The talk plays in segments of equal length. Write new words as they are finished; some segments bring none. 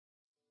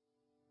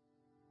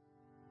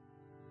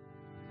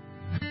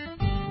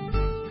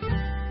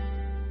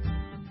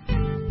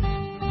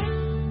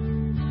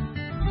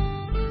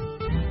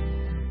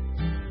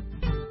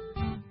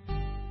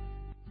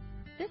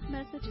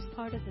message is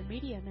part of the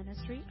media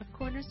ministry of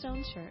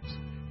Cornerstone Church.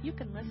 You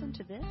can listen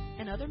to this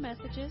and other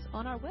messages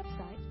on our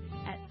website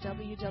at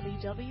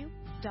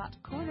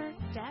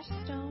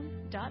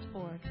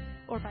www.corner-stone.org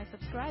or by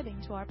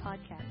subscribing to our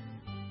podcast.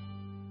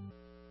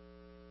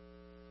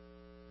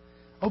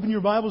 Open your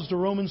Bibles to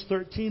Romans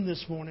 13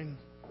 this morning.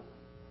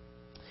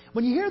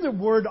 When you hear the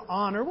word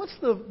honor, what's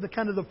the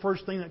kind of the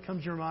first thing that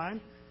comes to your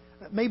mind?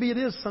 Maybe it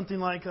is something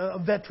like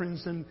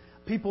veterans and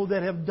people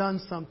that have done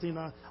something,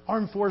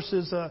 armed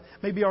forces,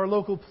 maybe our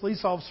local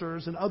police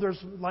officers and others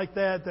like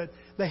that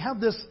they have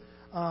this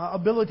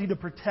ability to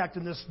protect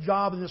and this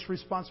job and this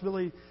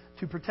responsibility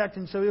to protect.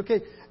 And so,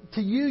 okay,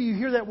 to you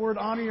hear that word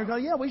honor, you're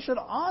going, yeah, we should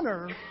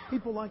honor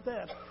people like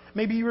that.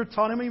 Maybe you were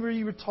taught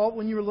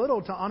when you were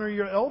little to honor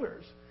your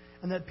elders.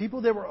 And that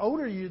people that were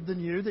older than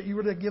you, that you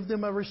were to give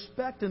them a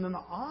respect and an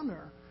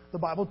honor. The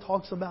Bible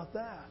talks about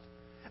that.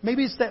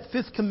 Maybe it's that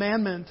fifth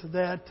commandment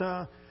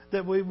that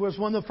was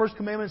one of the first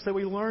commandments that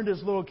we learned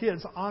as little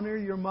kids. Honor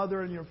your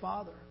mother and your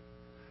father.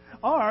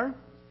 Or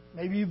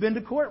maybe you've been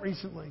to court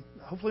recently,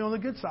 hopefully on the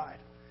good side.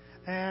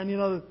 And,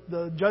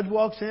 the judge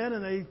walks in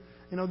and they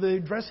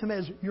address him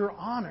as your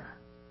honor.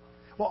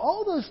 Well,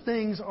 all those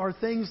things are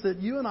things that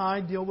you and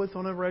I deal with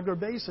on a regular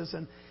basis.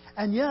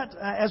 And yet,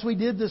 as we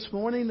did this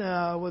morning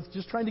with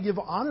just trying to give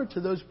honor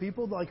to those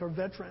people like our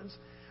veterans,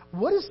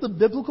 what is the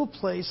biblical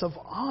place of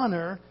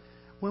honor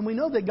when we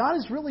know that God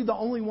is really the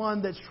only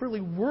one that's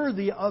truly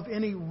worthy of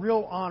any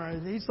real honor?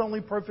 He's the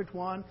only perfect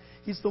one.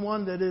 He's the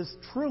one that is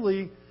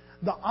truly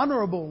the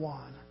honorable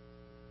one.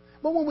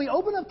 But when we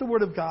open up the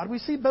Word of God, we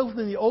see both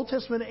in the Old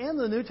Testament and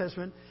the New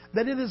Testament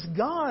that it is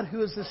God who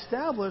has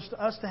established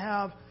us to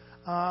have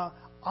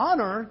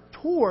honor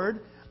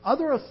toward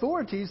other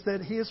authorities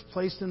that He has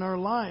placed in our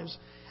lives.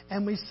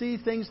 And we see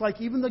things like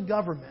even the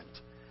government.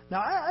 Now,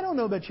 I don't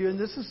know about you, and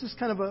this is just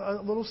kind of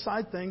a little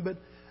side thing, but,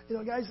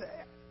 guys,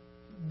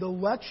 the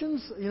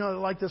elections,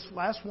 like this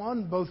last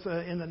one, both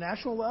in the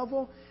national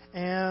level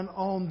and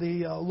on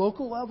the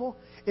local level,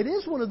 it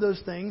is one of those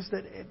things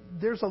that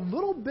there's a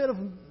little bit of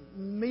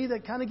me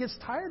that kind of gets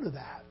tired of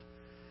that.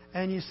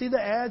 And you see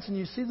the ads, and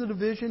you see the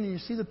division, and you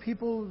see the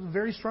people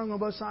very strong on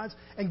both sides.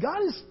 And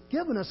God has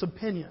given us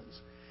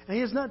opinions. And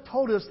He has not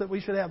told us that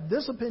we should have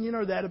this opinion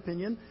or that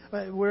opinion.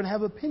 We're going to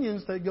have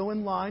opinions that go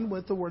in line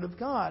with the Word of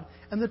God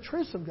and the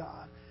truths of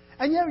God.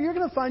 And yet you're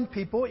going to find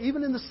people,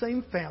 even in the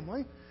same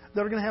family,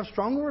 that are going to have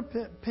stronger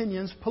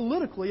opinions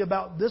politically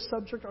about this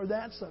subject or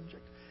that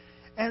subject.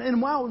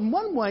 And while in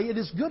one way it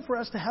is good for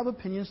us to have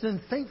opinions and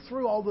think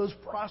through all those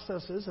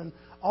processes and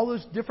all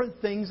those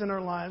different things in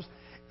our lives,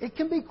 it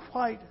can be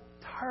quite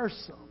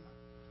tiresome.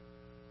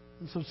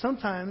 And so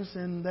sometimes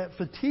in that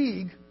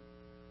fatigue,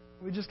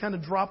 we just kind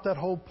of drop that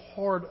whole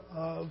part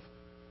of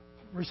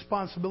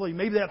responsibility.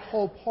 Maybe that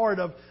whole part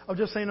of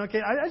just saying,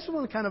 okay, I just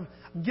want to kind of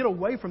get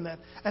away from that.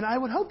 And I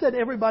would hope that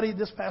everybody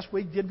this past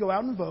week did go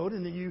out and vote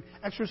and that you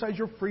exercise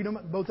your freedom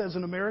both as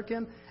an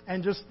American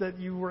and just that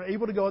you were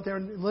able to go out there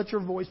and let your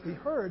voice be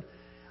heard.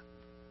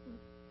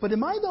 But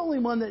am I the only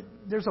one that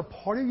there's a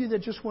part of you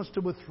that just wants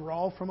to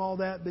withdraw from all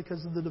that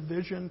because of the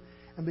division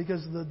and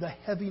because of the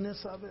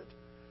heaviness of it?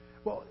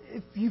 Well,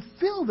 if you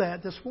feel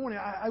that this morning,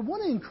 I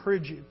want to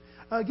encourage you.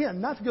 Again,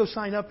 not to go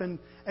sign up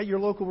at your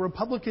local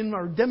Republican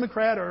or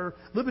Democrat or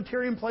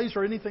Libertarian place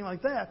or anything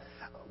like that,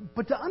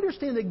 but to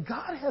understand that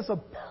God has a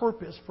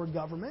purpose for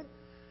government.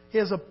 He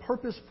has a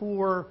purpose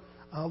for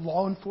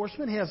law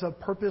enforcement. He has a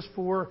purpose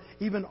for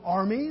even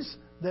armies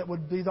that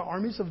would be the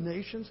armies of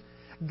nations.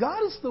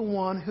 God is the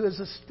one who has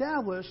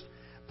established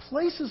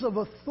places of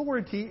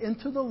authority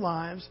into the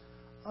lives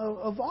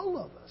of all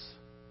of us.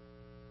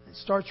 It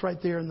starts right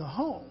there in the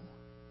home.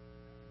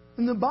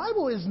 And the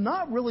Bible is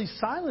not really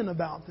silent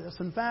about this.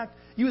 In fact,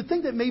 you would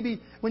think that maybe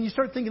when you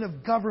start thinking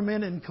of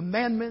government and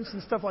commandments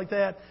and stuff like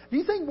that, do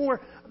you think more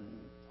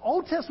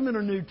Old Testament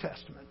or New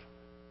Testament?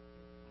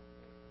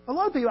 A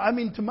lot of people,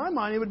 to my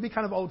mind, it would be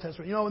kind of Old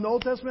Testament. In the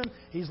Old Testament,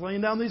 He's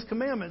laying down these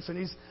commandments and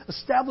He's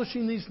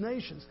establishing these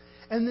nations.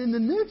 And in the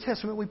New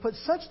Testament, we put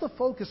such the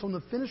focus on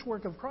the finished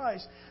work of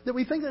Christ that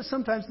we think that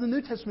sometimes the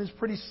New Testament is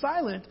pretty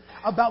silent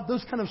about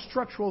those kind of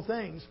structural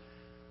things.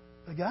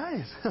 But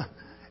guys,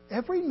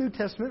 every New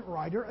Testament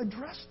writer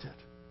addressed it.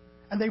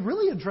 And they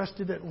really addressed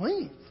it at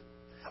length.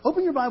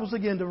 Open your Bibles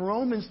again to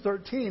Romans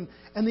 13.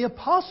 And the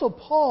Apostle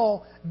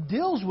Paul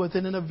deals with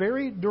it in a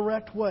very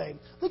direct way.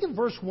 Look at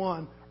verse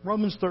 1,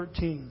 Romans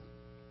 13.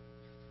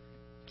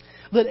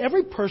 Let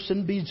every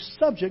person be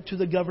subject to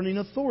the governing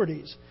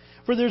authorities.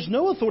 For there's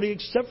no authority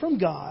except from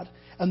God,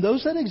 and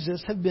those that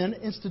exist have been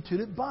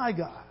instituted by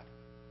God.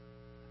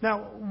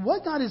 Now,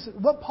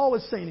 what Paul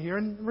is saying here,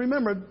 and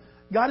remember,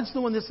 God is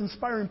the one that's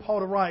inspiring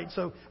Paul to write.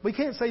 So we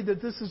can't say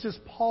that this is just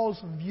Paul's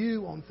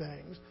view on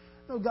things.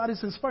 No, God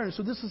is inspiring.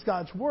 So this is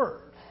God's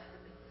Word.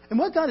 And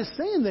what God is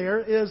saying there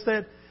is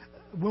that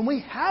when we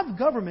have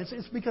governments,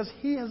 it's because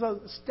He has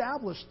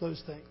established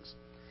those things.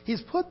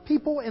 He's put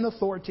people in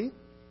authority.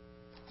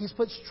 He's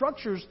put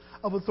structures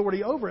of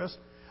authority over us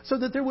so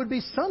that there would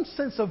be some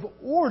sense of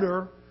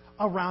order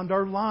around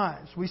our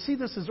lives. We see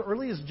this as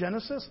early as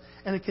Genesis,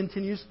 and it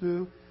continues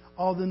through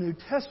all the New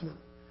Testament.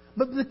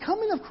 But the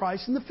coming of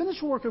Christ and the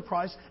finished work of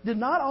Christ did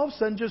not all of a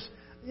sudden just,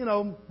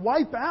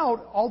 wipe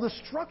out all the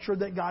structure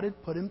that God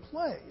had put in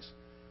place.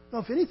 Now,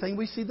 if anything,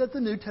 we see that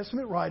the New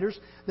Testament writers,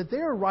 that they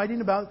are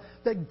writing about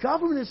that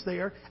government is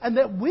there and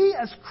that we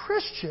as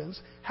Christians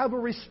have a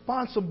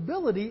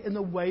responsibility in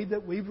the way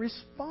that we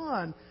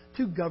respond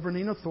to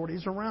governing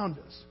authorities around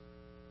us.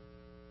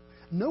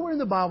 Nowhere in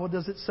the Bible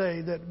does it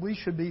say that we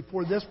should be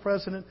for this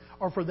president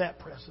or for that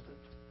president.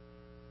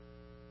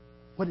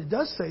 What it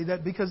does say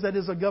that because that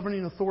is a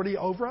governing authority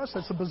over us,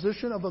 that's a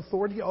position of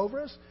authority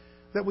over us,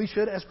 that we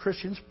should, as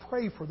Christians,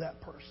 pray for that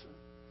person.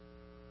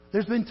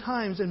 There's been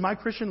times in my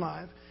Christian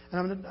life,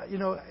 and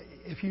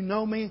if you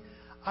know me,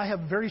 I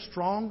have very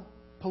strong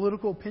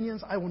political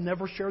opinions. I will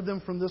never share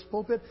them from this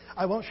pulpit.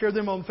 I won't share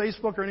them on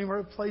Facebook or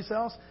anywhere place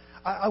else.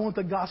 I want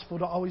the gospel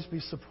to always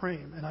be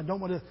supreme, and I don't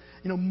want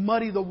to,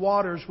 muddy the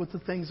waters with the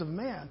things of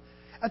man.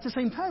 At the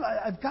same time,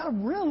 I've got to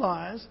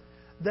realize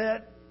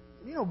that,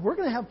 we're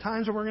going to have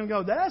times where we're going to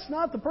go, that's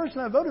not the person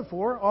I voted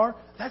for, or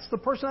that's the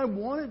person I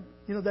wanted,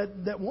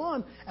 that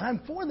won, and I'm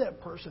for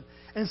that person.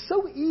 And it's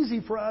so easy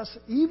for us,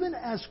 even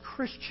as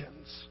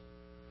Christians,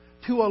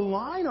 to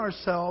align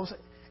ourselves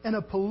in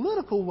a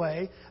political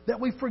way that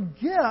we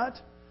forget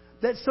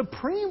that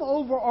supreme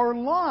over our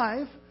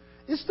life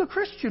is the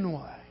Christian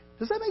way.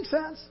 Does that make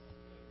sense?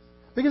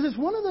 Because it's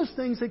one of those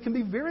things that can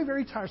be very,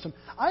 very tiresome.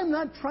 I'm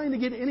not trying to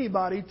get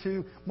anybody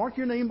to mark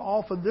your name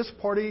off of this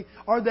party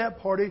or that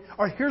party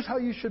or here's how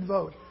you should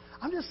vote.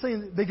 I'm just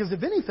saying, because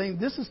if anything,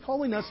 this is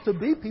calling us to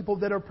be people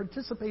that are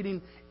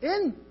participating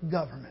in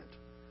government.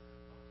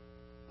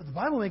 But the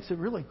Bible makes it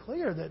really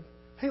clear that,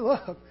 hey,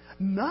 look,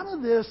 none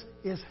of this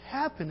is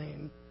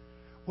happening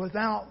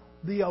without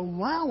the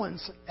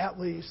allowance, at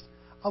least,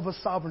 of a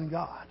sovereign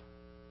God.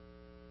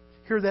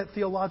 Here that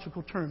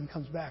theological term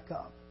comes back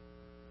up.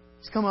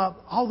 It's come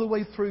up all the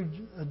way through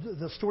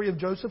the story of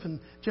Joseph in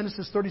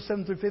Genesis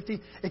 37 through 50.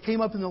 It came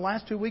up in the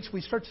last 2 weeks.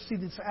 We start to see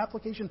this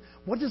application.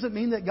 What does it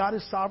mean that God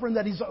is sovereign,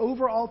 that He's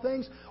over all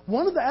things?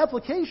 One of the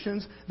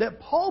applications that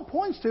Paul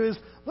points to is,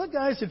 look,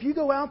 guys, if you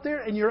go out there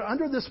and you're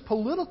under this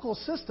political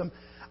system,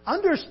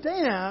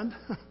 understand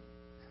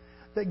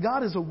that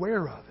God is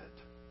aware of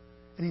it.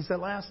 And He's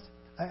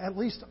at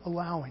least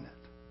allowing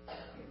it.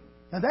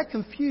 Now, that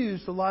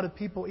confused a lot of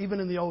people, even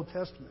in the Old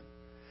Testament.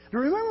 Do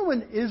you remember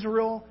when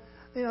Israel,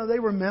 they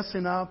were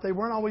messing up. They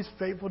weren't always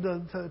faithful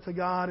to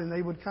God, and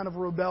they would kind of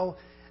rebel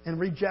and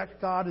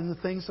reject God and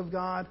the things of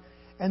God.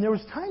 And there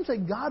was times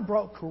that God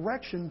brought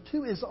correction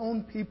to His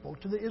own people,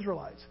 to the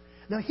Israelites.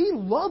 Now, He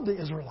loved the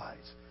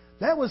Israelites.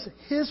 That was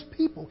His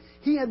people.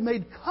 He had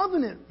made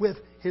covenant with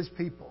His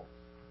people.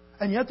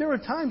 And yet there were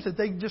times that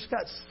they just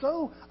got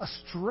so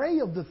astray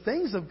of the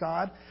things of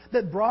God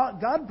that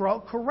God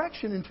brought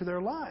correction into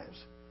their lives.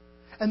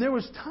 And there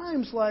was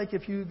times like,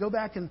 if you go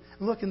back and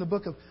look in the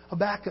book of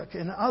Habakkuk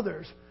and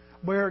others,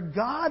 where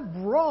God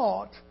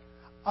brought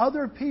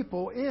other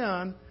people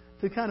in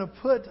to kind of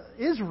put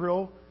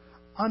Israel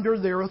under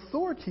their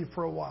authority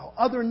for a while,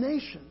 other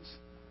nations.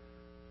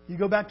 You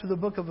go back to the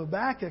book of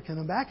Habakkuk, and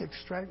Habakkuk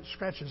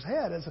scratched his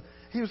head as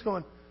he was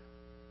going,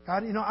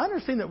 God, I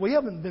understand that we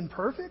haven't been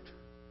perfect,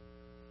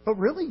 but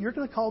really, you're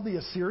going to call the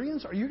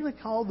Assyrians? Are you going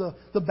to call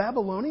the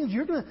Babylonians?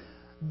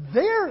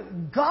 They're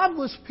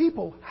godless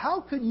people.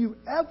 How could you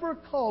ever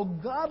call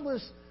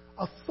godless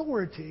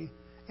authority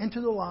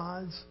into the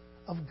lives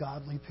of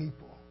godly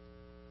people?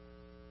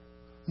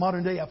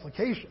 Modern day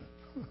application.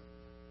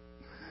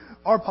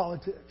 Our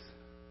politics.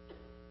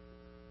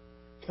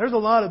 There's a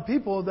lot of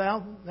people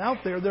out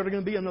there that are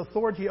going to be an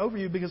authority over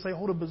you because they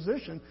hold a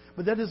position,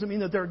 but that doesn't mean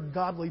that they're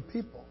godly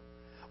people.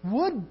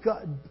 Would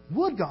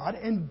God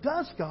and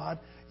does God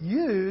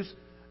use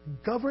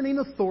governing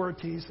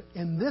authorities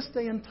in this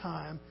day and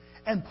time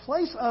and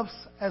place us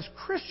as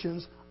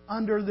Christians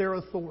under their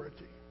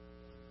authority?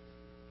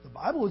 The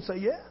Bible would say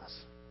yes.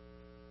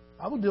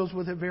 The Bible deals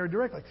with it very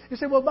directly. You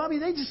say, well, Bobby,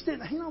 they just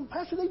didn't,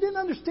 Pastor, they didn't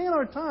understand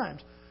our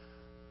times.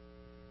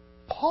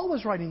 Paul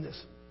was writing this.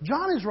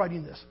 John is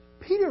writing this.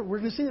 Peter, we're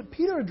going to see that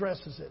Peter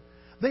addresses it.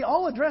 They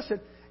all address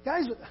it.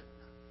 Guys,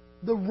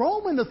 the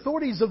Roman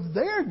authorities of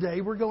their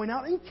day were going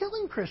out and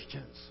killing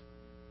Christians.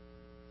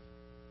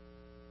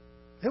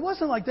 It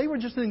wasn't like they were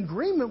just in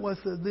agreement with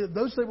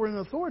those that were in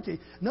authority.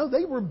 No,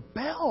 they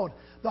rebelled.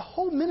 The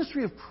whole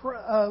ministry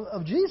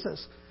of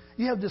Jesus,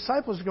 you have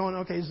disciples going,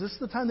 okay, is this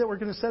the time that we're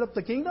going to set up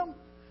the kingdom?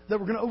 That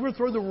we're going to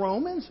overthrow the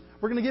Romans?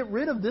 We're going to get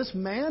rid of this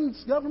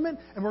man's government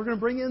and we're going to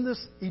bring in this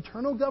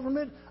eternal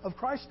government of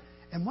Christ?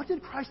 And what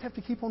did Christ have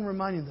to keep on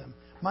reminding them?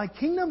 My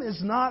kingdom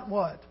is not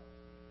what?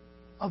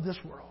 Of this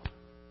world.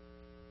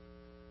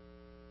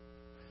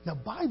 Now,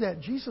 by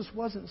that, Jesus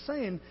wasn't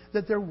saying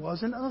that there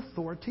wasn't an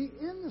authority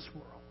in this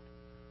world.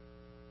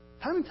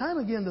 Time and time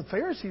again, the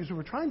Pharisees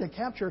were trying to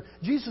capture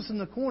Jesus in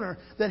the corner,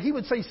 that He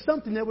would say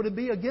something that would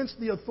be against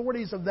the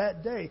authorities of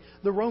that day,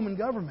 the Roman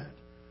government.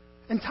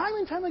 And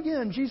time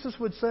again, Jesus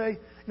would say,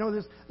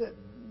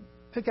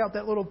 pick out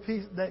that little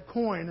piece, that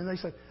coin, and they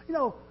said,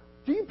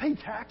 do you pay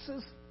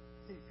taxes?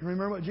 You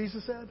remember what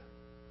Jesus said?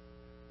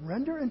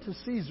 Render unto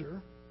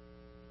Caesar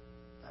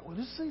Well,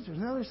 this is Caesar's.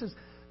 Another he says,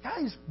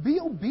 guys, be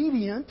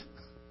obedient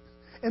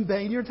and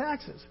pay your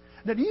taxes.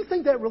 Now, do you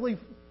think that really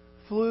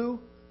flew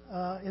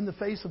in the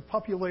face of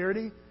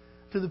popularity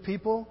to the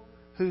people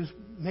who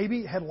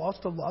maybe had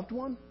lost a loved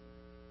one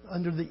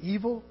under the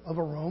evil of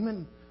a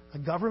Roman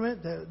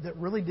government that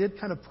really did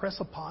kind of press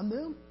upon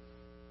them?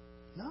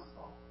 No.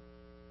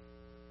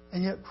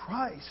 And yet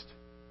Christ,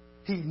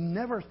 He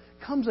never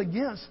comes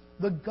against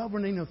the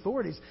governing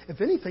authorities.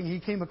 If anything, He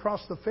came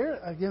across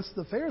against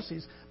the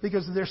Pharisees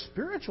because of their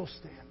spiritual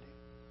standing.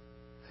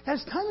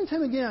 As time and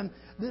time again,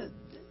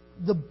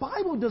 the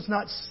Bible does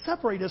not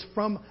separate us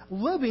from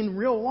living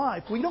real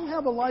life. We don't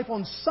have a life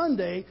on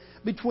Sunday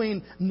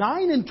between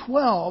 9 and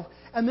 12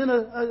 and then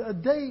a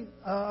day,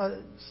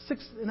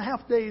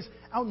 6.5 days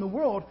out in the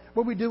world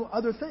where we do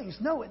other things.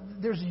 No,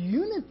 there's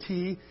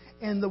unity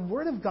in the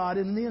Word of God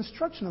and in the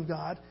instruction of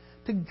God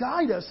to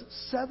guide us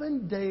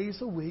 7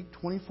 days a week,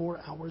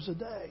 24 hours a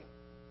day.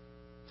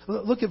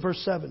 Look at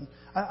verse 7.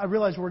 I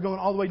realize we're going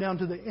all the way down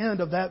to the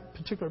end of that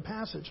particular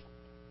passage.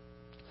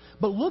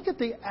 But look at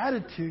the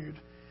attitude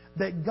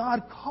that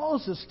God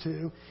calls us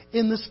to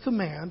in this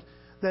command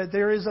that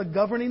there is a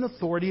governing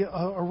authority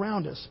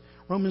around us.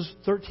 Romans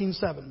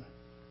 13:7.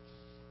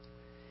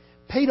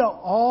 Pay to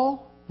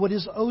all what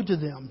is owed to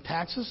them.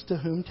 Taxes to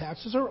whom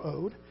taxes are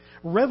owed.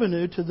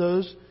 Revenue to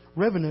those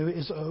revenue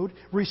is owed.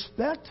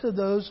 Respect to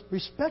those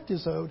respect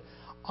is owed.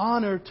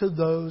 Honor to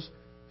those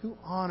who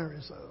honor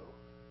is owed.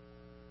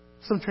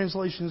 Some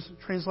translations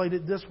translate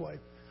it this way.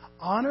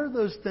 Honor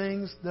those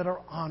things that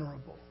are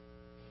honorable.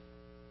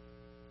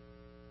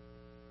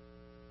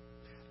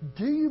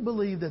 Do you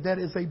believe that that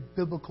is a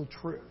biblical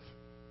truth?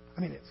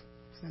 I mean, it's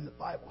in the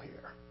Bible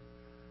here.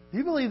 Do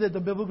you believe that the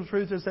biblical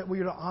truth is that we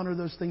are to honor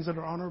those things that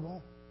are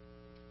honorable?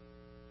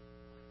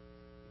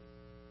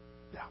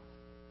 Yeah,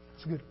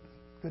 that's a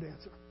good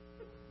answer.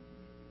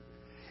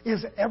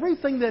 Is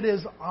everything that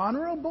is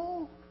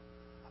honorable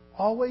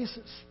always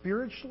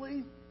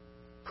spiritually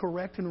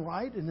correct and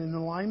right and in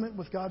alignment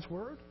with God's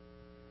Word?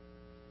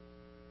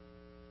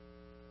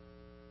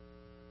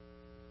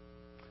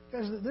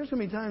 Guys, there's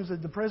going to be times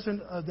that the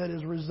president that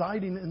is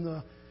residing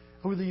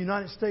over the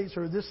United States,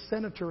 or this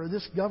senator, or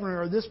this governor,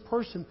 or this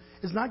person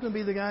is not going to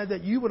be the guy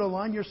that you would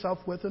align yourself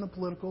with in a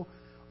political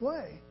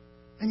way.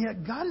 And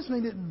yet God has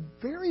made it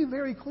very,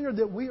 very clear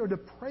that we are to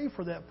pray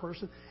for that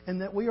person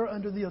and that we are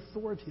under the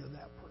authority of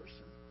that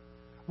person.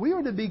 We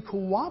are to be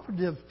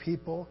cooperative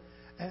people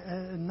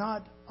and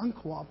not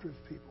uncooperative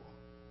people.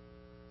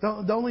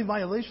 The only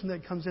violation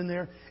that comes in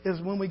there is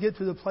when we get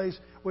to the place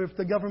where if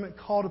the government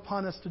called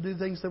upon us to do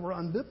things that were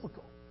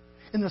unbiblical.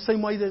 In the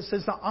same way that it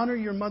says to honor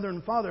your mother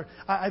and father.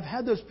 I've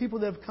had those people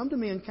that have come to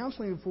me in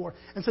counseling before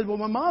and said, well,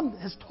 my mom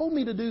has told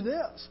me to do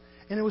this.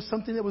 And it was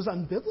something that was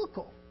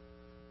unbiblical.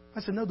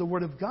 I said, no, the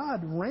Word of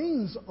God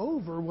reigns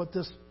over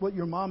what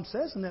your mom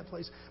says in that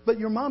place. But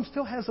your mom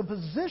still has a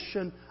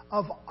position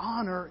of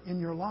honor in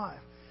your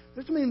life.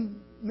 There's been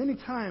many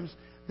times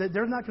that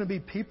they're not going to be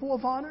people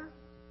of honor,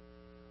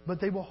 but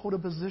they will hold a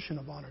position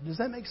of honor. Does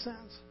that make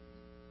sense?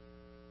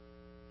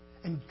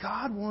 And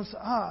God wants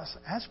us,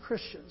 as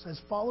Christians, as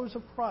followers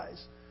of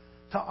Christ,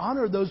 to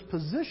honor those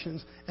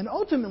positions and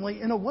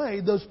ultimately, in a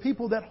way, those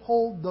people that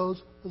hold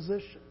those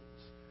positions.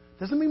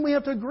 Doesn't mean we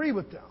have to agree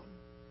with them.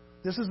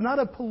 This is not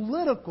a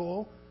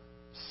political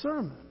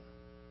sermon.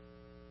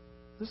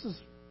 This is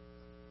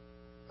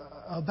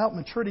about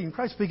maturity in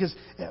Christ, because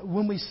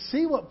when we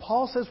see what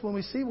Paul says, when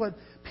we see what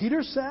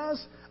Peter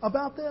says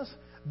about this,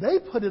 they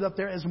put it up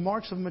there as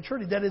marks of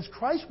maturity. That is,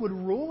 Christ would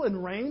rule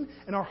and reign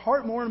in our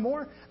heart more and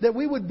more. That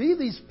we would be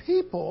these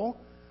people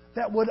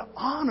that would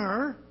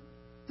honor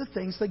the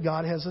things that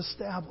God has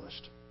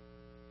established.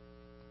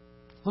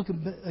 Look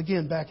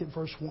again back at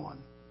verse 1.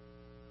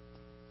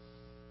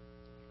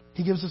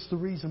 He gives us the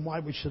reason why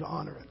we should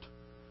honor it.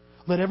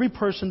 Let every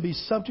person be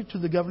subject to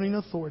the governing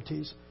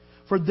authorities,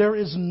 for there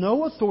is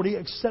no authority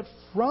except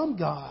from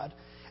God,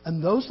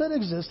 and those that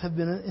exist have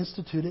been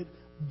instituted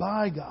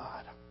by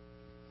God.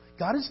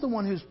 God is the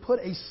one who's put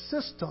a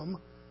system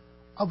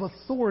of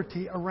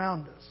authority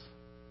around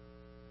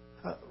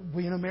us.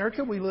 We in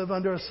America, we live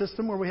under a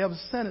system where we have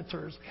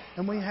senators,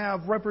 and we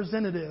have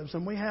representatives,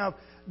 and we have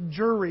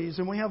juries,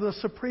 and we have the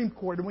Supreme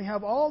Court, and we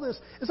have all this.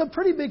 It's a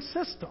pretty big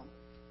system.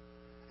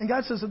 And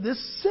God says that this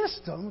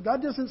system,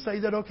 God doesn't say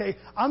that, okay,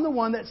 I'm the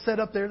one that set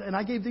up there, and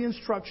I gave the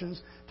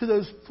instructions to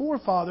those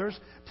forefathers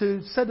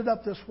to set it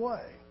up this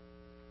way.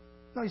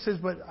 No, He says,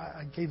 but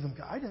I gave them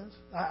guidance.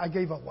 I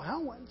gave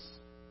allowance.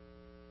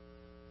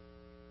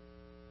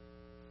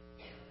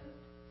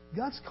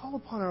 God's call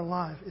upon our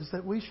life is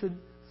that we should,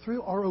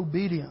 through our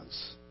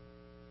obedience,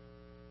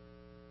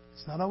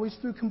 it's not always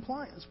through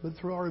compliance, but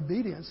through our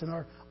obedience and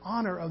our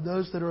honor of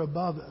those that are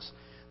above us,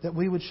 that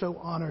we would show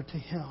honor to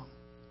Him.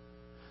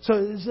 So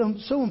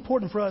it's so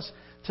important for us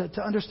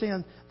to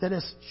understand that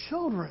as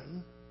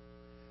children,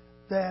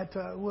 that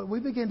we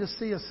begin to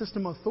see a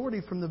system of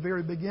authority from the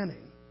very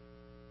beginning.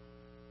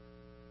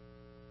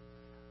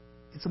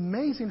 It's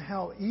amazing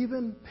how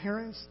even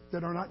parents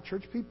that are not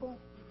church people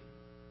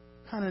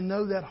kind of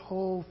know that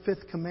whole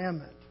fifth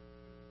commandment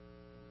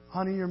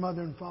Honor your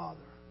mother and father.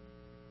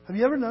 Have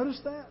you ever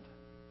noticed that?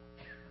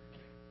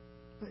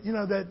 You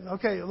know that,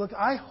 okay, look,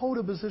 I hold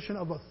a position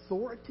of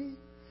authority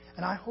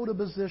and I hold a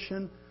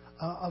position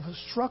of a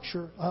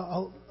structure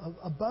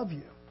above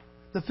you.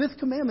 The fifth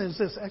commandment is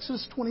this,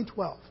 Exodus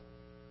 20:12.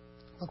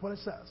 Look what it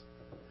says.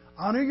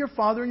 Honor your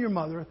father and your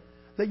mother,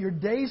 that your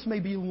days may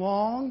be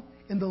long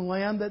in the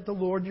land that the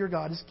Lord your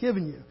God has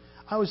given you.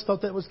 I always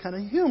thought that was kind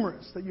of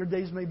humorous, that your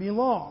days may be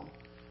long.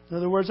 In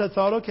other words, I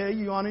thought, okay,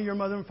 you honor your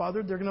mother and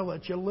father, they're going to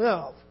let you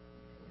live.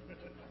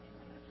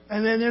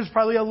 And then there's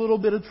probably a little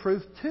bit of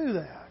truth to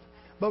that.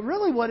 But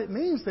really what it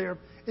means there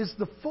is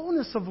the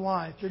fullness of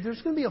life. That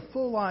there's going to be a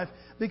full life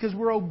because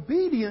we're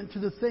obedient to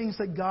the things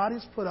that God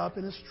has put up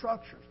in His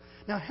structures.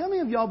 Now, how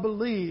many of y'all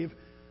believe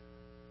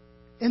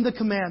in the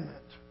commandment?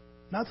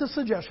 Not the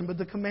suggestion, but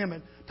the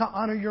commandment to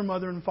honor your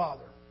mother and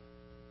father.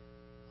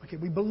 Okay,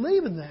 we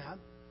believe in that.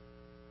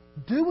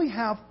 Do we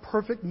have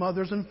perfect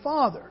mothers and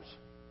fathers?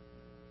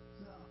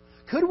 No.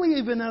 Could we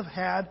even have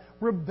had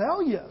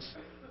rebellious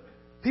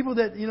people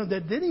that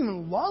that didn't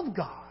even love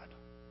God?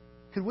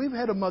 Could we have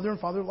had a mother and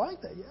father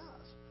like that? Yes.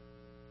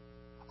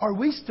 Are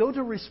we still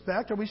to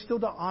respect? Are we still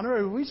to honor?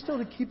 Are we still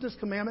to keep this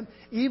commandment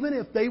even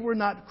if they were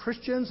not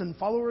Christians and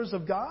followers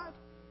of God?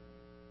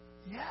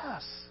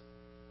 Yes.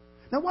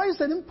 Now, why is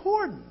that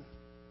important?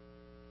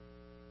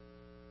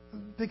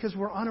 Because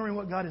we're honoring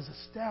what God has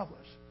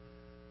established.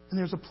 And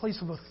there's a place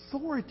of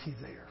authority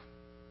there.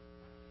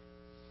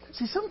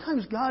 See,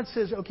 sometimes God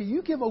says, okay,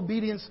 you give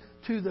obedience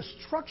to the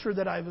structure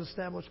that I've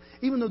established,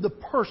 even though the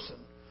person,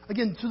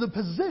 again, to the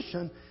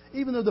position,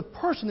 even though the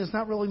person is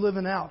not really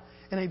living out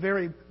in a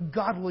very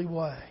godly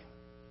way.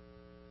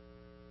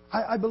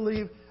 I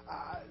believe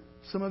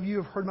some of you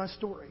have heard my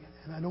story,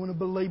 and I don't want to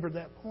belabor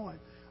that point.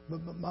 But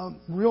my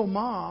real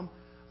mom,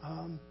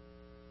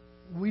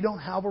 we don't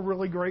have a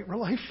really great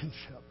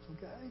relationship,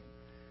 okay?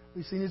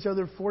 We've seen each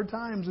other 4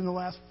 times in the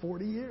last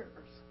 40 years.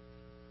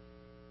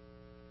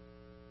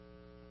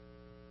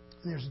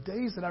 And there's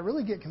days that I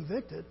really get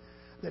convicted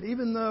that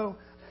even though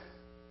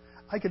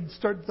I could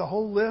start the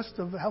whole list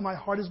of how my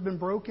heart has been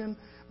broken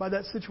by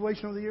that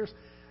situation over the years,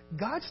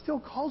 God still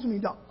calls me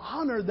to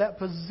honor that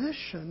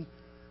position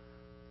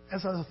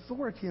as an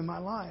authority in my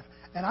life.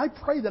 And I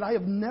pray that I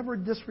have never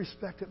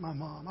disrespected my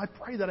mom. I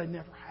pray that I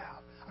never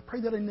have. I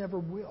pray that I never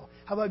will.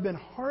 Have I been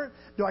hurt?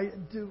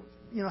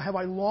 Have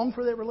I longed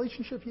for that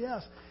relationship?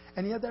 Yes.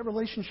 And yet that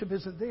relationship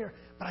isn't there.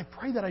 But I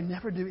pray that I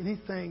never do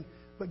anything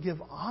but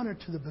give honor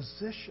to the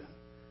position.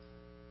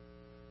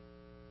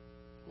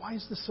 Why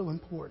is this so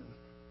important?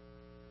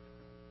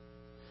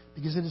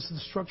 Because it is the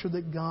structure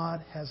that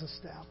God has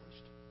established.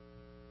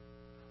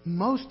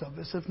 Most of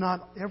us, if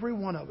not every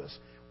one of us,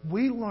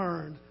 we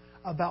learned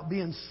about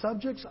being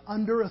subjects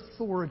under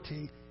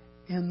authority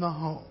in the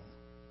home.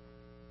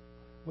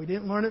 We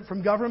didn't learn it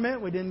from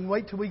government. We didn't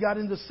wait till we got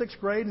into 6th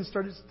grade and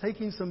started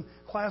taking some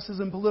classes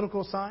in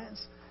political science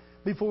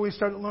before we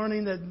started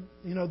learning that,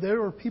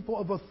 there were people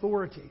of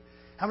authority.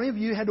 How many of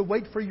you had to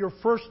wait for your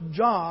first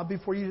job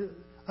before you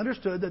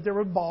understood that there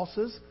were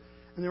bosses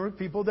and there were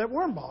people that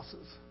weren't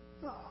bosses?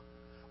 No.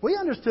 We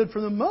understood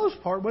for the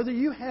most part, whether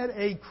you had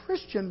a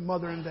Christian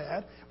mother and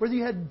dad, whether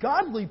you had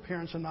godly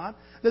parents or not,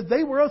 that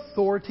they were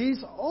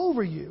authorities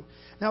over you.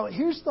 Now,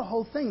 here's the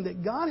whole thing,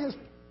 that God has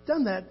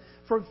done that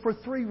for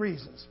 3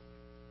 reasons.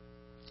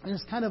 And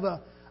it's kind of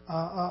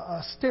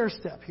a stair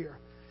step here.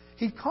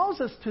 He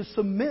calls us to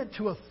submit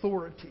to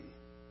authority.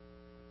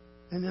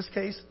 In this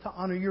case, to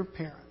honor your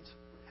parents.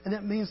 And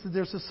that means that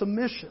there's a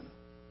submission.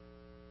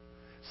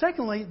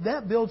 Secondly,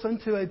 that builds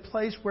into a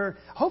place where,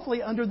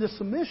 hopefully under this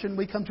submission,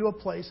 we come to a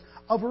place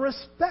of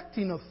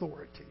respecting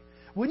authority.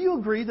 Would you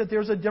agree that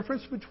there's a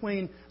difference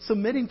between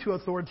submitting to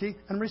authority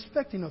and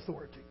respecting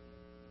authority?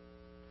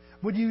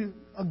 Would you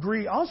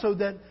agree also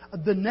that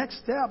the next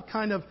step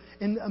kind of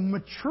in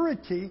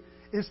maturity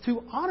is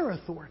to honor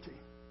authority?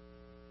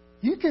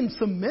 You can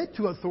submit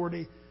to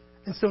authority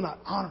and still not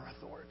honor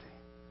authority.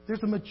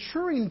 There's a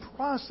maturing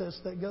process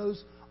that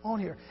goes on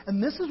here.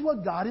 And this is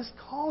what God has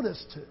called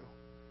us to.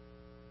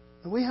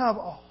 And we have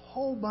a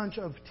whole bunch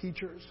of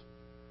teachers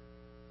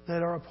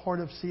that are a part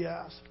of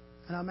CS.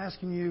 And I'm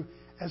asking you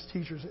as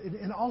teachers,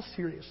 in all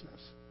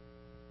seriousness,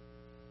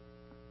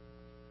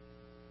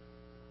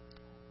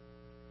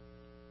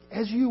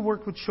 as you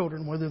work with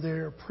children, whether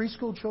they're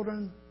preschool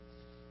children,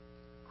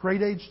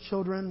 grade age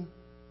children,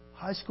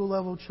 high school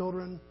level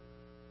children,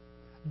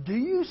 do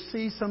you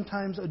see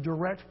sometimes a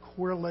direct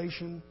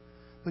correlation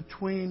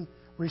between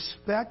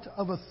respect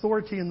of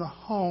authority in the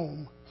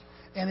home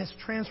and its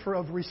transfer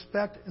of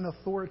respect and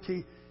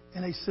authority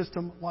in a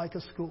system like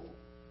a school?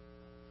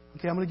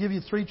 Okay, I'm going to give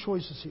you 3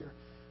 choices here.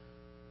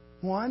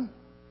 1,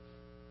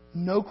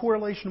 no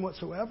correlation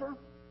whatsoever.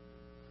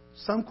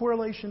 Some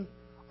correlation,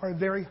 or a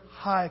very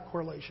high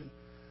correlation.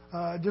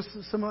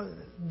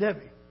 Debbie,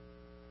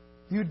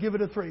 you'd give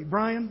it a 3.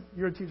 Brian,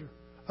 you're a teacher.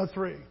 A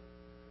 3.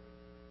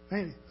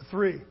 Andy, a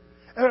 3.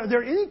 Are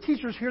there any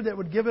teachers here that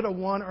would give it a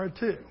 1 or a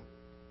 2?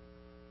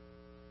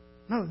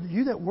 No,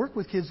 you that work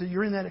with kids, that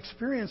you're in that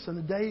experience on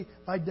a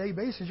day-by-day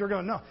basis, you're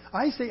going, no.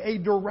 I say a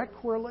direct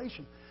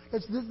correlation.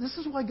 This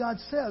is why God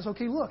says,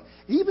 okay, look,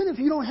 even if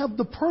you don't have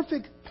the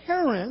perfect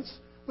parents,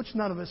 which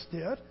none of us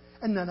did,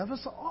 and none of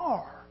us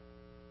are,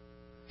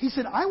 He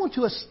said, I want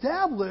to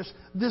establish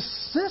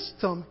this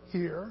system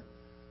here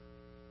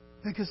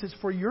because it's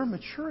for your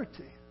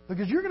maturity.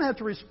 Because you're going to have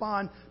to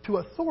respond to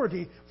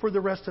authority for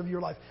the rest of your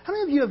life. How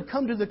many of you have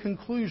come to the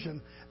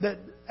conclusion that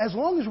as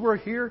long as we're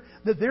here,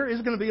 that there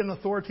is going to be an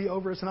authority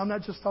over us? And I'm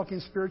not just talking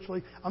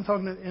spiritually. I'm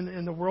talking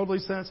in the worldly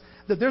sense.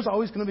 That there's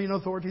always going to be an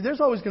authority. There's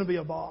always going to be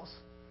a boss.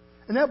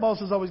 And that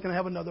boss is always going to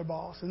have another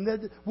boss. And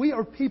that we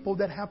are people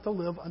that have to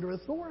live under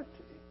authority.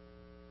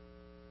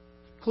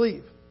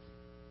 Cleve,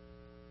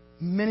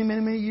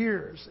 many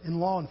years in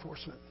law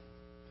enforcement.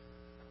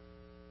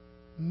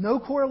 No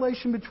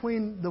correlation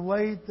between the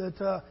way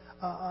that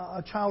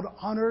a child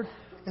honored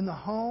in the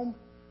home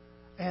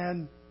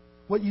and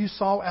what you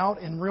saw out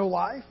in real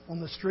life on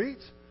the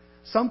streets.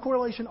 Some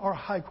correlation or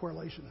high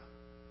correlation.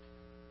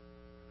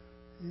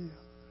 Yeah.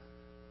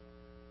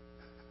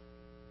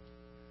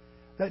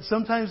 That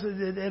sometimes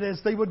that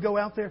as they would go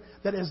out there,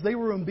 that as they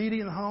were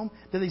obedient at home,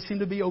 that they seemed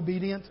to be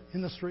obedient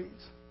in the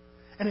streets.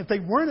 And if they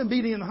weren't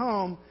obedient at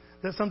home,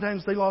 that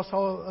sometimes they lost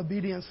all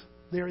obedience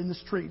there in the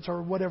streets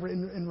or whatever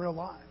in real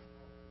life.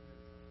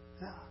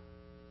 Yeah.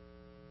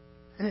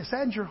 And it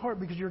saddens your heart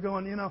because you're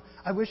going,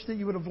 I wish that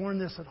you would have learned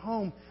this at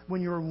home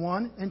when you were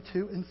 1 and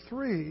 2 and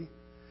 3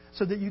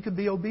 so that you could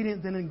be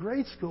obedient then in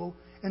grade school,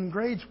 in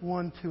grades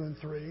 1, 2, and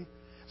 3,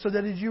 so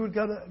that as you would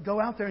go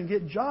out there and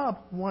get job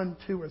 1,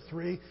 2, or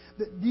 3.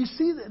 Do you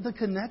see the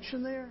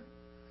connection there?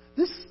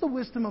 This is the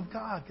wisdom of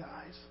God,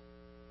 guys.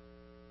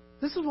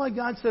 This is why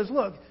God says,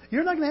 look,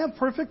 you're not going to have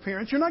perfect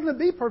parents. You're not going to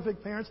be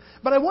perfect parents.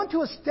 But I want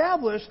to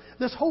establish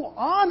this whole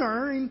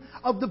honoring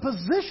of the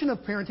position of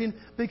parenting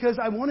because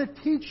I want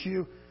to teach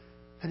you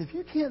that if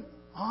you can't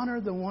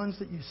honor the ones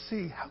that you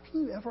see, how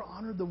can you ever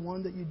honor the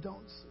one that you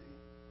don't see?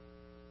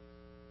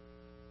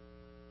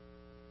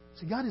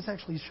 See, God has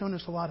actually shown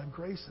us a lot of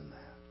grace in that.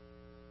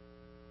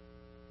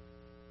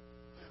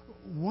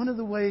 One of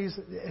the ways,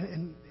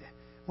 and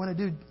when I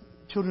do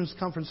children's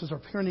conferences or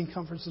parenting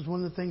conferences,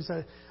 one of the things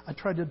that I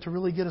try to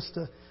really get us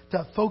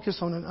to focus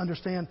on and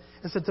understand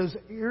is that those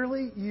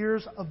early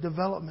years of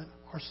development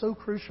are so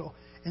crucial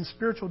in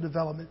spiritual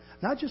development.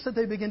 Not just that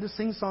they begin to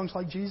sing songs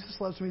like Jesus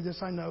loves me,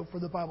 this I know, for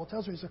the Bible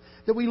tells me so.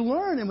 That we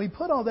learn and we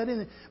put all that in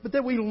it. But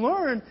that we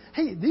learn,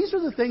 hey, these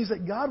are the things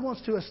that God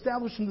wants to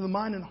establish into the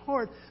mind and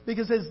heart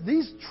because as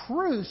these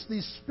truths,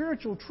 these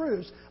spiritual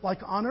truths, like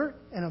honor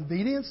and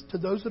obedience to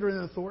those that are in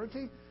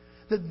authority,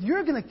 that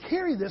you're going to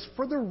carry this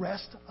for the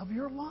rest of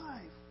your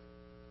life.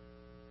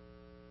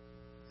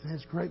 And it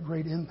has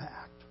great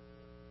impact.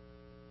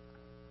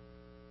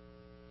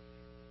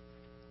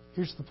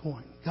 Here's the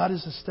point. God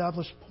has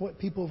established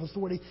people of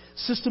authority,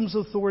 systems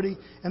of authority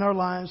in our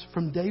lives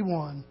from day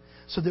one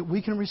so that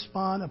we can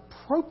respond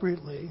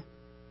appropriately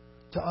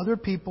to other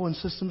people and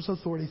systems of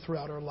authority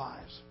throughout our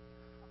lives.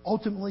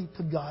 Ultimately,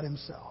 to God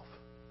Himself.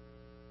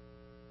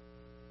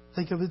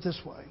 Think of it this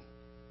way.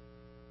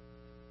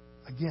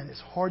 Again, it's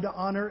hard to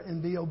honor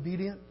and be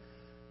obedient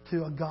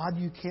to a God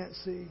you can't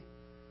see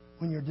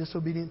when you're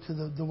disobedient to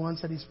the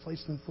ones that He's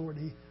placed in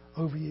authority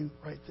over you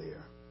right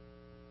there.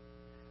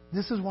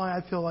 This is why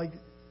I feel like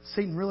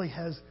Satan really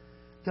has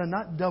done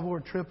not double or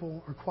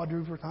triple or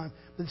quadruple time,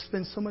 but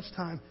spends so much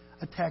time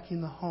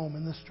attacking the home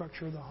and the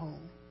structure of the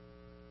home.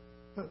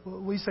 But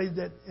we say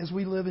that as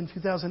we live in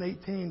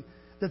 2018,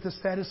 that the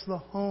status of the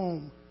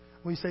home,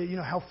 we say,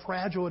 how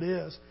fragile it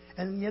is.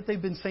 And yet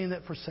they've been saying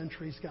that for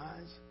centuries,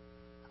 guys.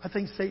 I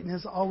think Satan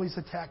has always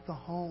attacked the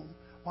home.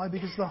 Why?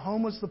 Because the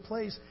home was the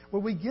place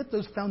where we get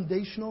those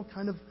foundational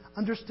kind of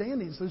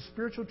understandings, those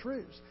spiritual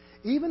truths,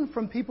 even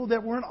from people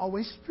that weren't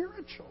always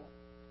spiritual.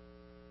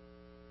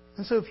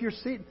 And so if you're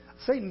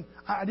Satan,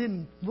 I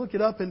didn't look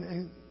it up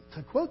and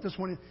to quote this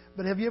morning,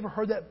 but have you ever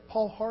heard that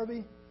Paul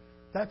Harvey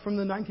back from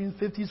the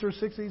 1950s or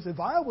 60s?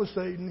 If I was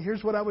Satan,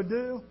 here's what I would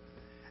do.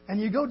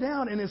 And you go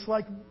down and it's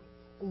like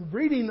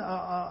reading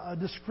a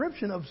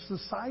description of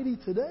society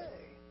today.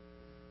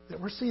 That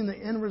we're seeing the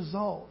end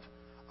result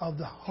of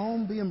the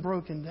home being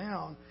broken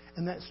down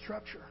and that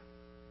structure.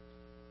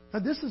 Now,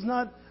 this is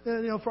not,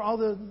 for all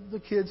the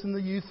kids and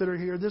the youth that are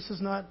here, this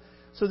is not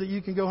so that you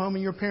can go home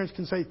and your parents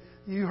can say,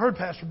 you heard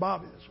Pastor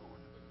Bobby this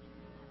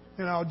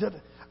morning.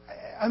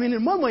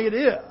 In one way it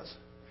is.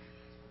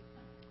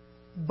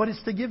 But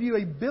it's to give you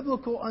a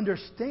biblical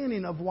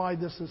understanding of why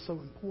this is so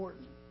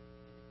important.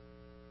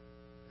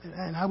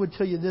 And I would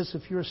tell you this,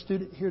 if you're a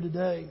student here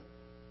today,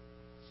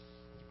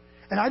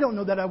 and I don't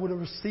know that I would have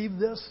received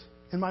this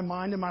in my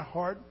mind and my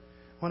heart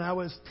when I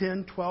was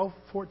 10, 12,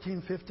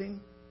 14,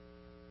 15.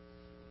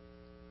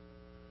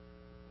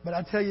 But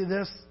I tell you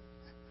this,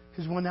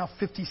 because we're now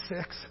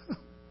 56.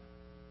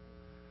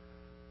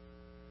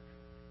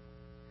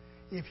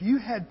 If you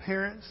had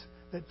parents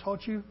that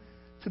taught you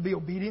to be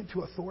obedient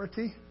to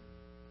authority,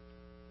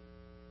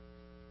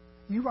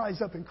 you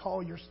rise up and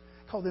call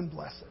them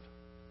blessed.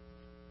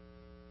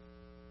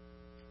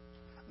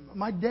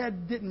 My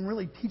dad didn't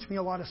really teach me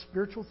a lot of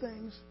spiritual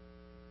things,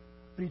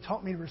 but he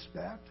taught me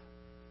respect.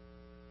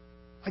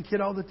 I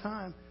kid all the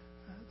time.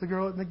 the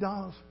girl at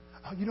McDonald's,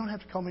 "Oh, you don't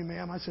have to call me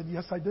ma'am." I said,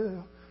 "Yes, I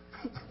do."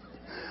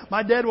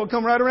 My dad will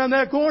come right around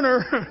that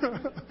corner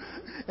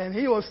and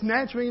he will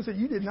snatch me and say,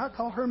 "You did not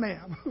call her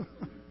ma'am."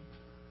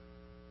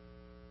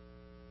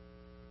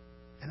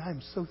 And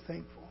I'm so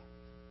thankful.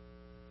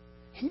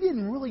 He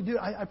didn't really do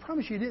it. I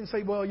promise you, he didn't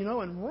say, "Well,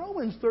 in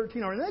Romans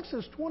 13 or in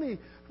Exodus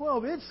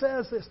 20:12, it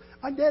says this."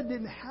 My dad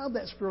didn't have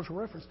that spiritual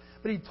reference.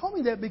 But he told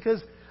me that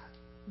because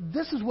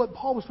this is what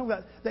Paul was talking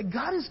about, that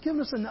God has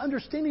given us an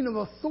understanding of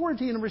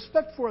authority and a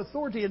respect for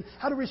authority and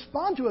how to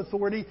respond to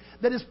authority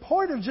that is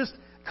part of just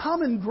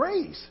common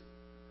grace.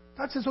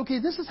 God says, okay,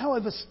 this is how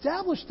I've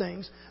established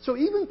things. So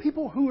even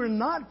people who are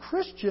not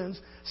Christians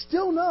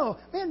still know,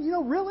 man,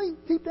 really,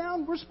 deep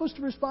down, we're supposed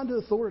to respond to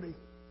authority.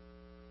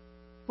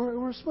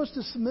 We're supposed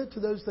to submit to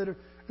those that are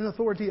in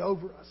authority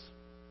over us.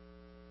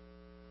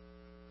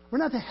 We're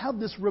not to have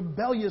this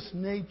rebellious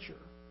nature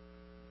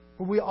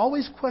where we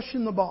always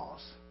question the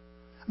boss.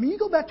 I mean, you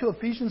go back to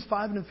Ephesians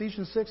 5 and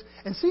Ephesians 6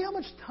 and see how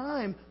much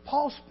time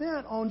Paul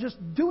spent on just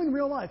doing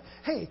real life.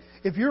 Hey,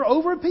 if you're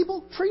over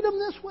people, treat them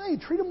this way.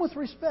 Treat them with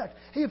respect.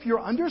 Hey, if you're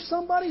under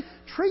somebody,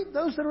 treat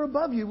those that are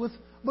above you with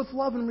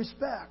love and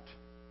respect.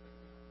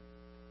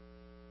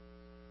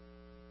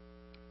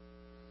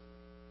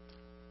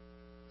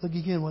 Look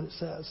again what it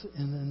says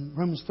in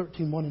Romans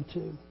 13:1 and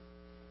 2.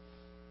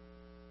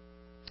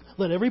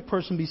 Let every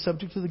person be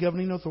subject to the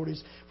governing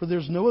authorities, for there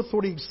is no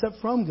authority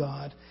except from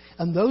God,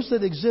 and those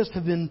that exist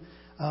have been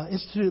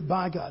instituted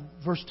by God.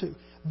 Verse 2.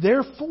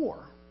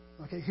 Therefore,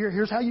 okay,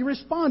 here's how you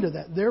respond to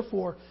that.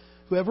 Therefore,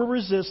 whoever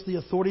resists the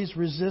authorities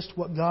resist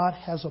what God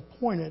has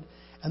appointed,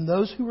 and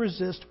those who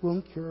resist will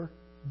incur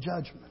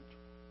judgment.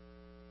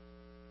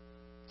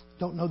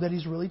 Don't know that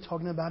he's really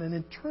talking about an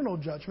eternal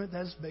judgment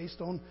that's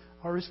based on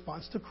our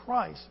response to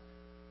Christ.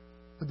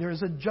 But there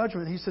is a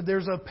judgment. He said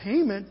there's a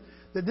payment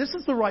that this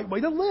is the right way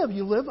to live.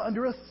 You live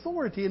under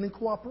authority and in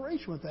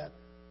cooperation with that.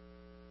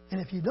 And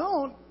if you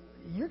don't,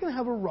 you're going to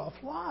have a rough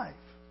life.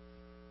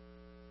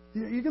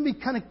 You're going to be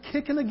kind of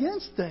kicking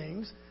against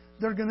things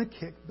that are going to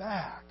kick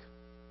back.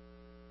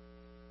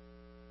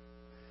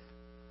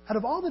 Out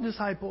of all the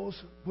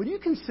disciples, would you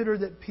consider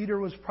that Peter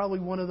was probably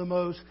one of the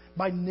most,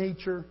 by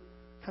nature,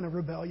 kind of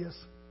rebellious?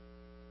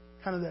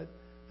 Kind of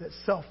that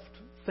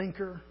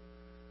self-thinker?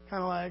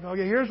 Kind of like,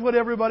 okay, here's what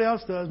everybody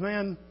else does.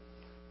 Man,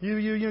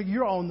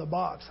 you're all in the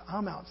box.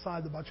 I'm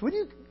outside the box. Would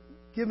you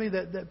give me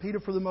that Peter,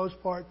 for the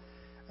most part,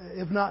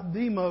 if not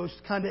the most,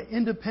 kind of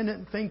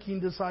independent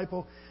thinking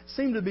disciple,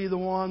 seemed to be the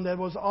one that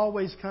was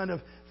always kind of,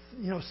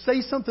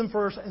 say something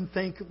first and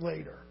think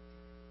later.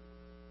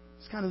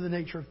 It's kind of the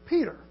nature of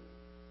Peter.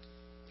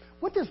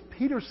 What does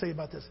Peter say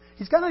about this?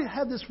 He's got to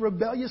have this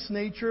rebellious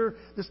nature,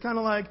 this kind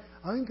of like,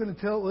 I ain't going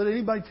to let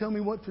anybody tell me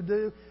what to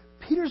do.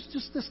 Peter's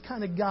just this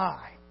kind of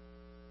guy.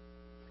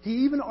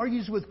 He even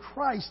argues with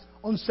Christ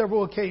on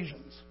several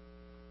occasions.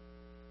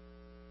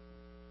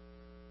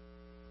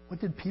 What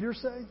did Peter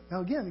say?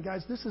 Now again,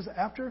 guys, this is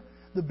after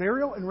the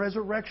burial and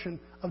resurrection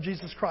of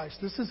Jesus Christ.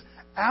 This is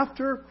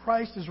after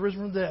Christ is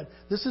risen from the dead.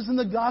 This is in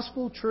the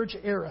gospel church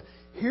era.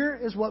 Here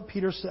is what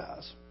Peter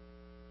says.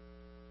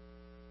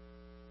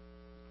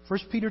 1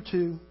 Peter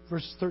 2,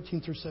 verses 13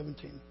 through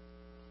 17.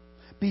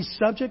 Be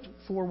subject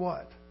for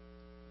what?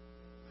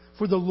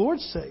 For the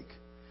Lord's sake,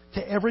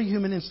 to every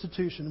human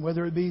institution,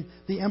 whether it be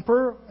the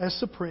emperor as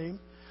supreme,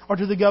 or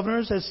to the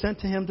governors as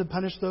sent to him to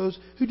punish those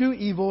who do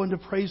evil and to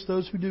praise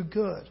those who do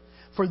good.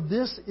 For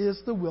this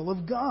is the will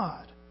of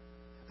God,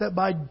 that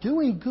by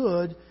doing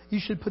good you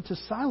should put to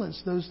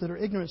silence those that are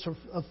ignorant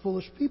of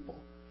foolish people.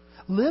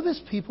 Live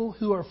as people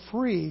who are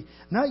free,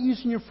 not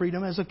using your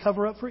freedom as a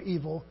cover-up for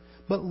evil,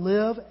 but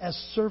live as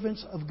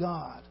servants of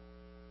God.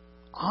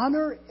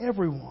 Honor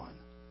everyone.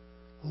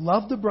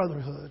 Love the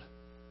brotherhood.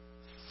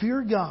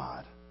 Fear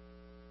God.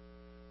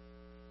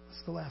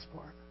 That's the last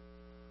part.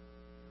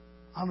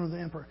 Honor the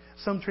emperor.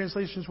 Some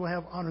translations will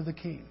have honor the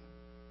king.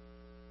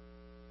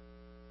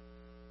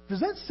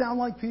 Does that sound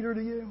like Peter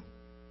to you?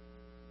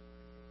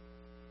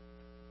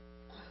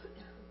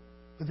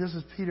 But this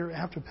is Peter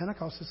after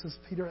Pentecost. This is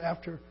Peter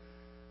after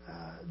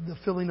the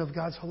filling of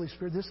God's Holy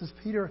Spirit. This is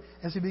Peter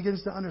as he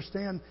begins to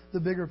understand the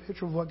bigger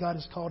picture of what God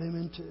has called him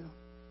into.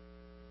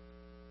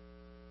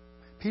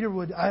 Peter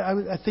would,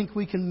 I think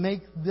we can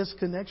make this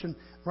connection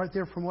right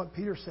there from what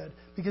Peter said,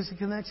 because he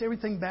connects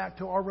everything back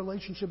to our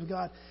relationship with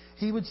God.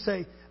 He would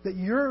say that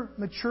your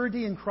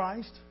maturity in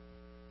Christ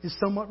is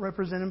somewhat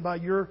represented by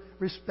your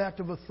respect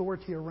of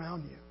authority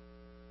around you.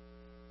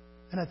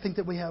 And I think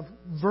that we have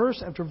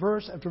verse after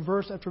verse after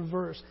verse after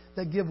verse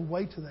that give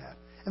weight to that.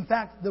 In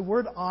fact, the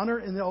word honor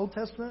in the Old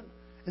Testament,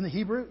 in the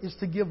Hebrew, is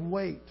to give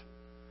weight.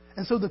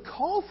 And so the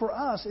call for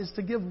us is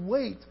to give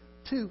weight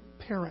to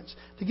parents,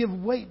 to give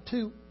weight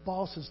to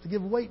bosses, to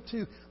give weight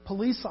to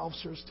police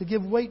officers, to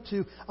give weight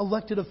to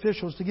elected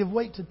officials, to give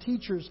weight to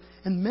teachers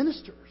and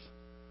ministers.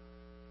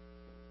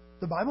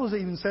 The Bible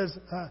even says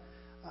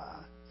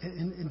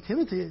in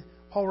Timothy,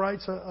 Paul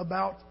writes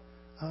about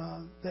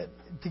that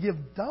to give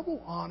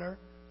double honor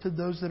to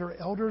those that are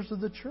elders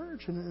of the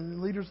church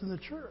and leaders in the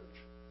church.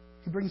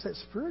 He brings that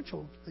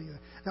spiritual thing.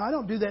 Now, I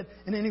don't do that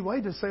in any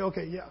way to say,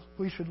 okay, yeah,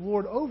 we should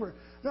lord over.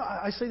 No,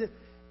 I say that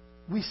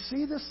we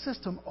see this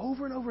system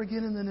over and over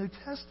again in the New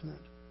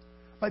Testament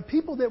by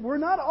people that were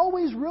not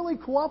always really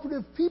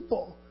cooperative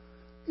people.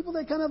 People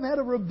that kind of had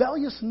a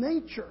rebellious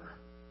nature.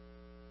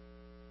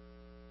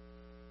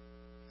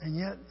 And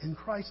yet, in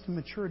Christ and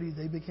maturity,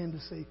 they began to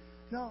see,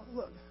 no,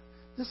 look,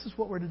 this is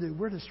what we're to do.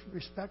 We're to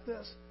respect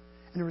this.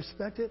 And to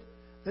respect it,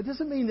 that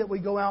doesn't mean that we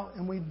go out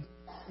and we,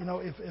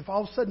 if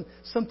all of a sudden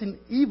something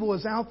evil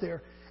is out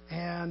there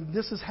and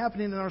this is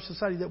happening in our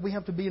society, that we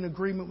have to be in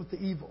agreement with the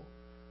evil.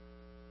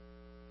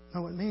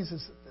 No, what it means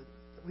is that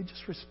we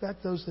just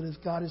respect those that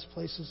God has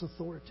placed as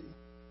authority.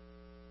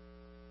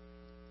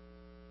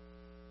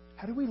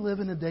 How do we live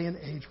in a day and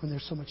age when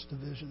there's so much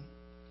division?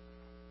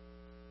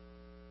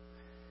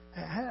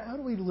 How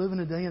do we live in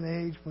a day and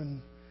age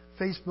when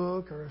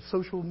Facebook or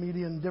social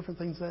media and different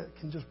things that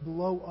can just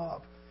blow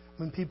up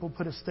when people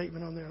put a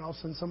statement on there and all of a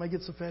sudden somebody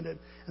gets offended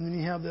and then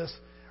you have this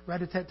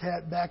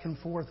rat-a-tat-tat back and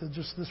forth of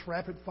just this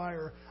rapid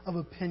fire of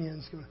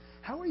opinions.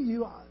 How are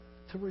you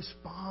to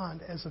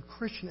respond as a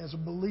Christian, as a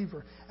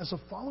believer, as a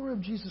follower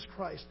of Jesus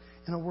Christ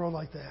in a world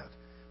like that?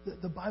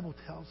 The Bible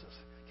tells us.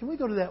 Can we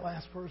go to that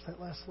last verse, that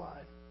last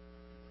slide?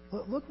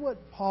 Look what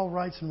Paul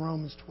writes in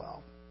Romans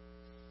 12.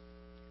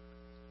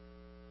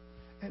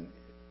 And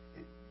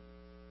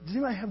does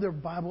anybody have their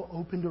Bible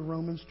open to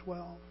Romans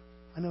 12?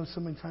 I know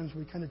so many times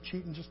we kind of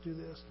cheat and just do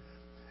this.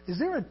 Is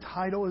there a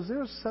title, is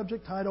there a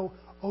subject title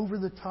over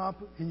the top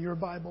in your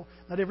Bible?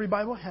 Not every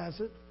Bible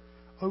has it.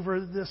 Over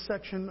this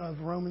section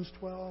of Romans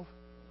 12.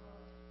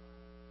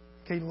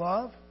 Okay,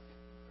 love.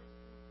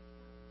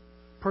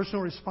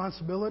 Personal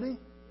responsibility.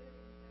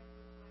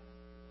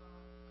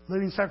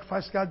 Living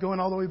sacrifice to God,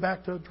 going all the way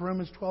back to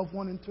Romans 12,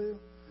 1 and 2.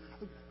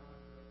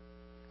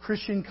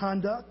 Christian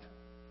conduct.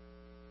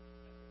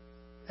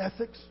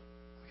 Ethics.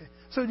 Okay.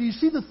 So do you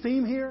see the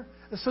theme here?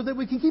 So that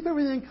we can keep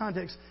everything in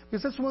context.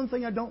 Because that's one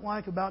thing I don't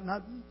like about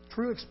not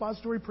true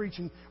expository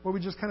preaching, where we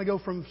just kind of go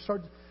from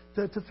start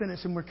to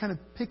finish and we're kind of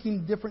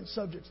picking different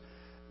subjects.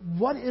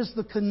 What is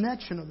the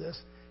connection of this?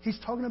 He's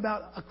talking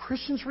about a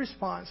Christian's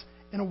response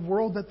in a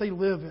world that they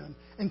live in,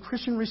 and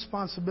Christian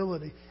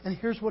responsibility. And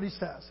here's what he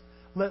says.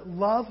 Let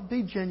love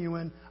be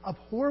genuine,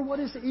 abhor what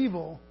is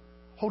evil,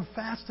 hold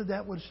fast to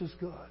that which is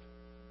good.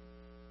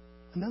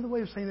 Another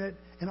way of saying that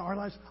in our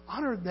lives,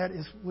 honor that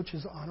which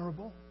is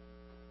honorable.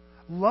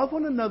 Love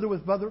one another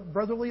with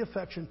brotherly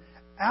affection.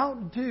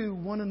 Outdo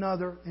one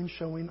another in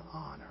showing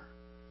honor.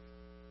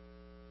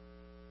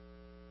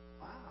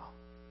 Wow.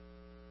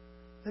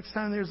 Next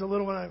time there's a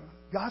little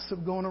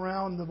gossip going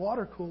around the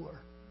water cooler,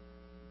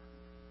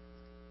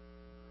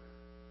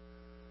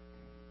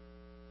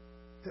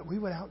 that we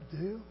would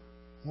outdo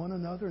one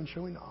another in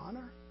showing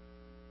honor.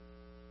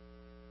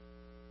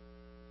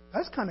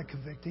 That's kind of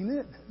convicting, isn't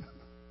it?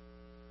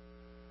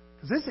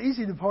 Because it's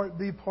easy to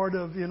be part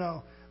of,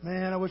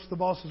 man, I wish the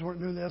bosses weren't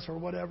doing this or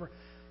whatever.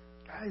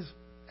 Guys,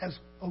 as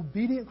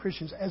obedient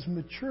Christians, as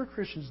mature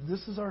Christians,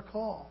 this is our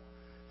call.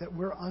 That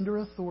we're under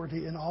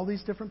authority in all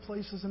these different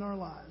places in our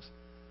lives.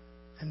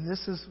 And this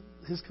is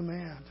His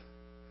command.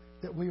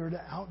 That we are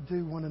to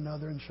outdo one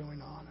another in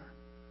showing honor.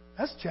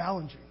 That's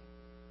challenging.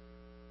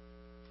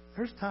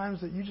 There's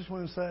times that you just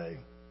want to say,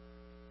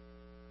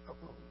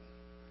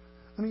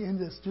 let me end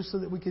this just so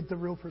that we get the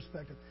real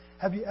perspective.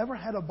 Have you ever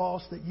had a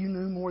boss that you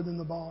knew more than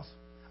the boss?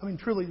 I mean,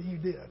 truly that you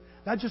did.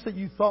 Not just that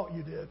you thought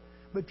you did,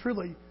 but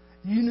truly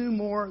you knew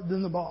more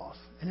than the boss.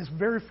 And it's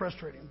very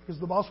frustrating because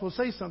the boss will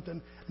say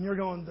something and you're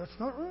going, that's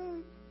not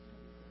right.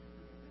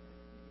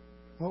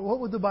 Well, what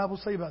would the Bible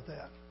say about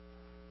that?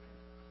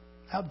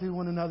 Outdo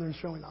one another in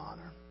showing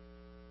honor.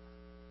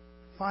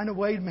 Find a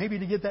way maybe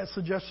to get that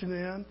suggestion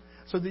in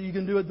so that you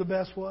can do it the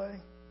best way.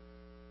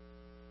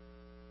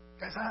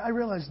 Guys, I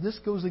realize this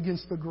goes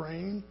against the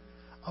grain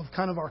of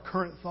kind of our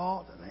current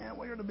thought. Man,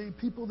 we are to be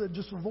people that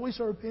just voice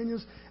our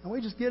opinions and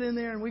we just get in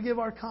there and we give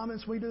our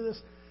comments, we do this.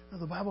 No,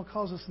 the Bible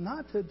calls us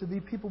not to be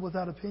people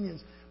without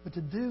opinions, but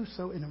to do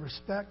so in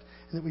respect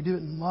and that we do it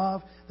in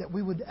love, that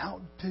we would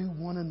outdo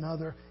one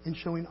another in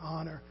showing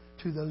honor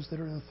to those that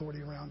are in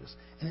authority around us.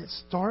 And it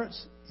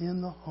starts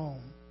in the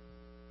home.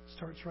 It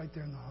starts right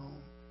there in the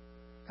home.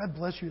 God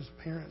bless you as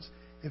parents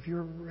if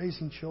you're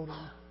raising children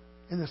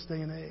in this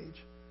day and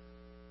age,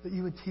 that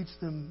you would teach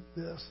them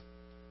this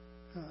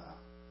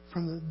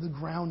from the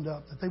ground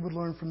up, that they would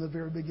learn from the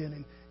very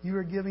beginning. You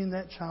are giving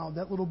that child,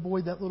 that little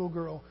boy, that little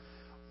girl,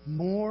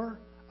 more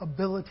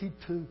ability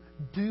to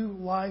do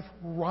life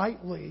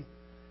rightly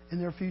in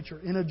their future,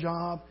 in a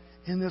job,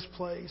 in this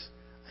place,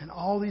 and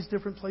all these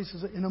different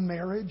places, in a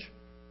marriage.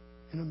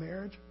 You're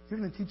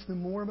going to teach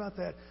them more about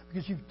that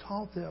because you've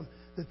taught them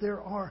that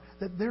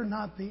they're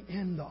not the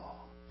end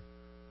all.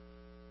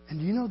 And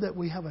do you know that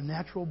we have a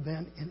natural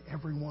bent in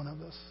every one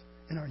of us,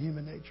 in our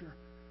human nature,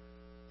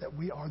 that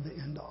we are the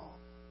end all.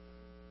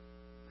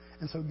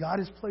 And so God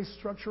has placed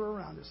structure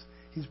around us.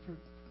 He's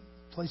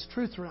placed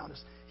truth around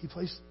us. He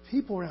placed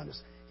people around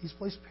us. He's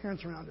placed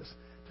parents around us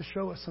to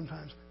show us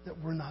sometimes that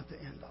we're not the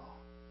end all.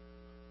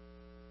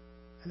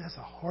 And that's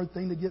a hard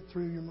thing to get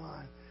through your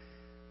mind.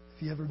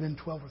 if you've ever been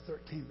 12 or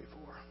 13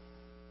 before.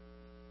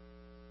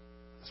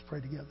 Let's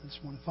pray together this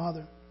morning.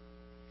 Father,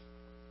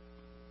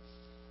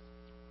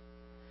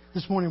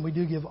 this morning we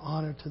do give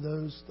honor to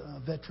those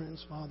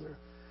veterans, Father,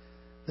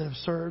 that have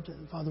served.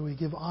 And Father, we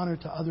give honor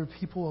to other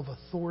people of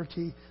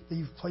authority that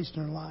you've placed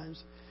in our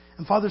lives.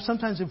 And Father,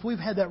 sometimes if we've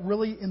had that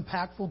really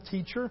impactful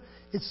teacher,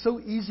 it's so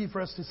easy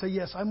for us to say,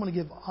 yes, I'm going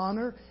to give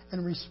honor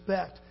and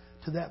respect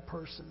to that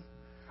person.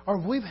 Or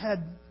if we've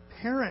had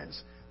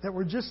parents that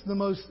were just the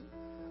most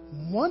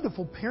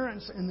wonderful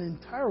parents in the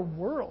entire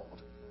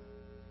world,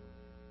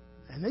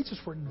 and they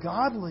just were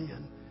godly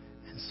and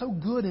so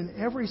good in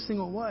every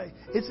single way,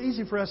 it's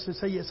easy for us to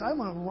say, yes, I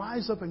want to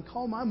rise up and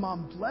call my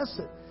mom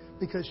blessed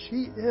because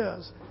she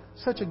is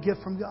such a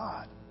gift from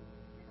God.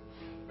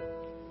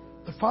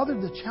 But Father,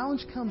 the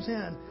challenge comes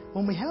in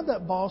when we have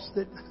that boss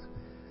that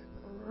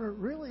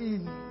really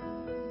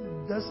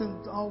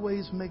doesn't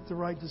always make the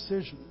right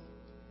decision,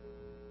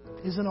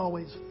 isn't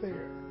always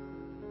fair.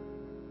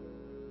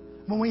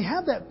 When we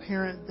have that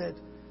parent that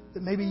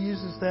maybe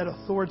uses that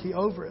authority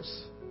over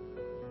us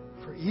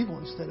for evil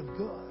instead of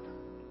good.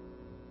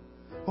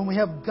 When we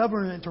have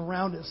government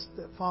around us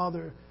that,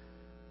 Father,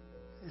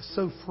 is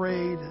so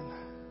frayed and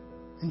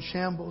in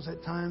shambles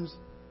at times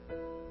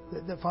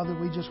that Father,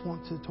 we just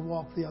want to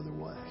walk the other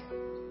way.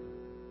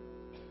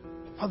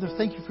 Father,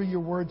 thank you for your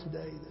word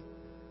today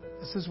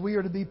that says we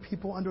are to be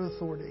people under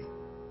authority.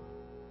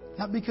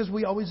 Not because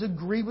we always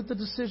agree with the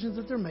decisions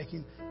that they're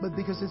making, but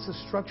because it's a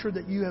structure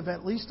that you have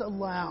at least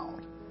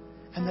allowed.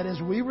 And that as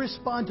we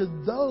respond to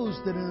those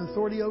that are in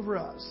authority over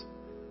us,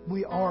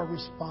 we are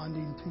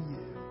responding to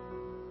you.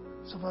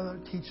 So, Father,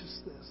 teach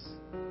us this.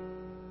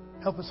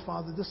 Help us,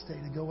 Father, this day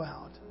to go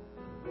out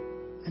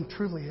and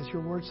truly, as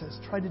your word says,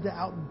 try to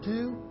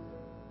outdo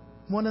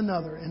one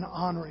another in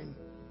honoring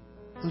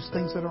those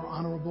things that are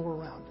honorable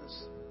around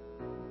us.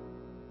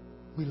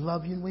 We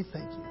love you and we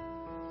thank you.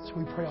 So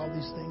we pray all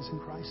these things in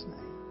Christ's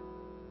name.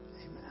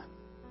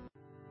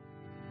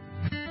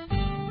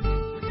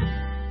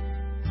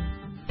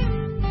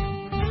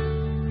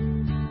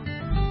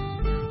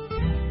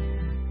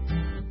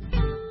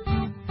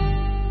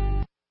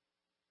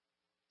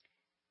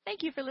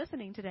 Thank you for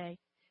listening today.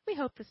 We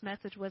hope this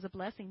message was a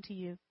blessing to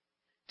you.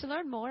 To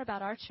learn more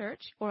about our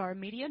church or our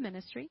media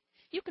ministry,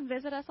 you can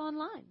visit us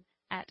online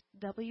at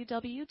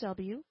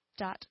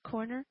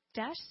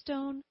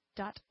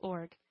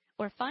www.corner-stone.org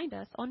or find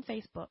us on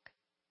Facebook.